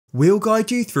We'll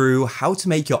guide you through how to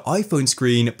make your iPhone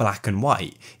screen black and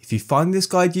white. If you find this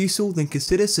guide useful, then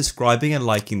consider subscribing and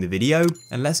liking the video,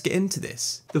 and let's get into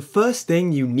this. The first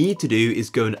thing you need to do is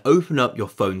go and open up your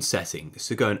phone settings.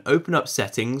 So go and open up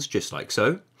settings just like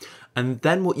so. And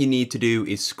then what you need to do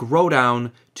is scroll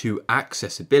down to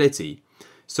accessibility.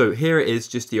 So here it is,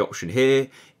 just the option here.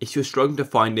 If you're struggling to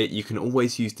find it, you can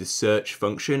always use the search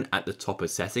function at the top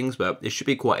of settings, but it should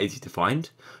be quite easy to find.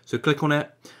 So click on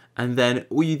it. And then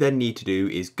all you then need to do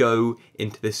is go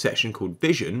into this section called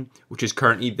Vision, which is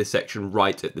currently the section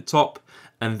right at the top.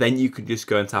 And then you can just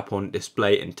go and tap on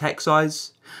Display and Text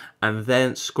Size, and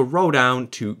then scroll down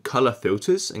to Color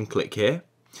Filters and click here.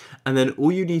 And then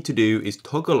all you need to do is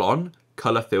toggle on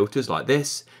color filters like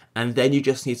this, and then you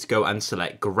just need to go and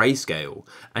select grayscale,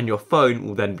 and your phone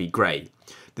will then be gray.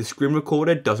 The screen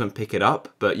recorder doesn't pick it up,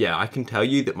 but yeah, I can tell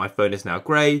you that my phone is now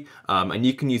grey, and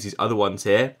you can use these other ones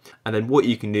here. And then what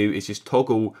you can do is just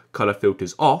toggle color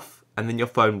filters off, and then your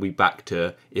phone will be back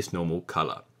to its normal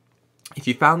color. If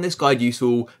you found this guide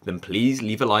useful, then please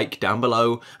leave a like down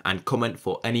below and comment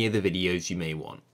for any of the videos you may want.